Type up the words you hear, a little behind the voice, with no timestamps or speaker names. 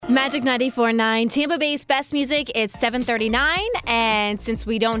Magic 94.9, Tampa Bay's best music. It's 7:39, and since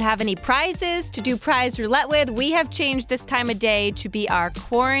we don't have any prizes to do prize roulette with, we have changed this time of day to be our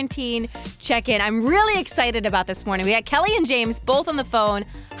quarantine check-in. I'm really excited about this morning. We got Kelly and James both on the phone.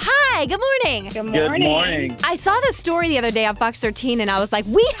 Hi, good morning. Good morning. Good morning. I saw this story the other day on Fox 13, and I was like,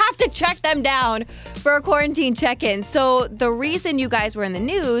 we have to check them down for a quarantine check-in. So the reason you guys were in the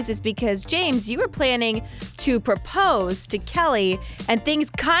news is because, James, you were planning to propose to Kelly, and things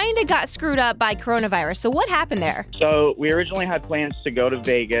kind of got screwed up by coronavirus. So what happened there? So we originally had plans to go to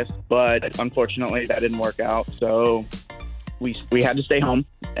Vegas, but unfortunately that didn't work out. So we had to stay home,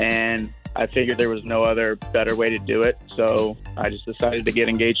 and I figured there was no other better way to do it. So I just decided to get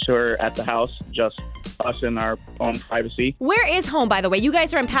engaged to her at the house, just us in our own privacy. Where is home, by the way? You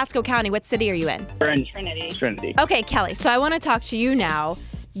guys are in Pasco County. What city are you in? We're in Trinity. Okay, Kelly, so I want to talk to you now.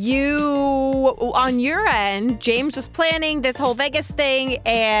 On your end, James was planning this whole Vegas thing,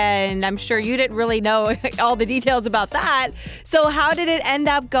 and I'm sure you didn't really know all the details about that. So how did it end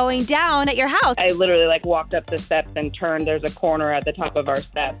up going down at your house? I literally walked up the steps and turned. There's a corner at the top of our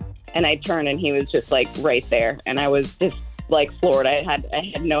steps, and I turned and he was just right there, and I was just floored. I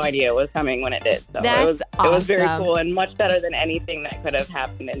had no idea it was coming when it did. So That's it was very awesome. cool and much better than anything that could have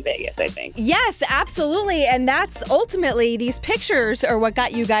happened in Vegas, I think. Yes, absolutely. And that's ultimately, these pictures are what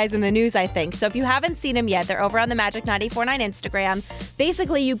got you guys in the news, I think. So if you haven't seen them yet, they're over on the Magic 94.9 Instagram.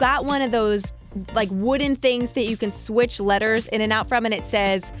 Basically, you got one of those wooden things that you can switch letters in and out from, and it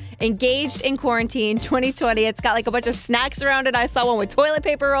says engaged in quarantine 2020. It's got a bunch of snacks around it. I saw one with toilet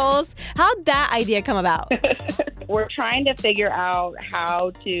paper rolls. How'd that idea come about? We're trying to figure out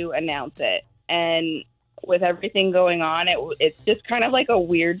how to announce it, and with everything going on, it's just kind of a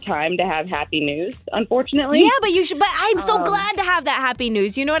weird time to have happy news, unfortunately. Yeah, but you should. But I'm so glad to have that happy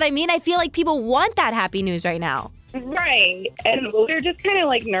news. You know what I mean? I feel like people want that happy news right now. Right. And we're just kind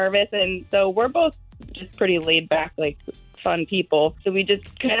of nervous. And so we're both just pretty laid back, fun people. So we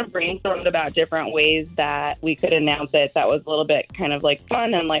just kind of brainstormed about different ways that we could announce it that was a little bit kind of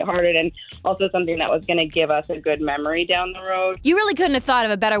fun and lighthearted, and also something that was going to give us a good memory down the road. You really couldn't have thought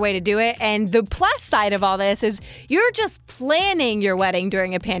of a better way to do it. And the plus side of all this is you're just planning your wedding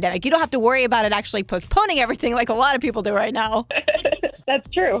during a pandemic. You don't have to worry about it actually postponing everything like a lot of people do right now. That's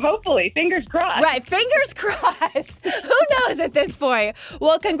true. Hopefully. Fingers crossed. Right. Fingers crossed. Who knows at this point?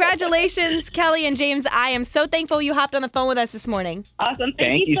 Well, congratulations, Kelly and James. I am so thankful you hopped on the phone with us this morning. Awesome.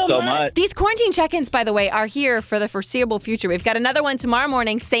 Thank you so much. These quarantine check-ins, by the way, are here for the foreseeable future. We've got another one tomorrow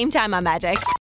morning, same time on Magic.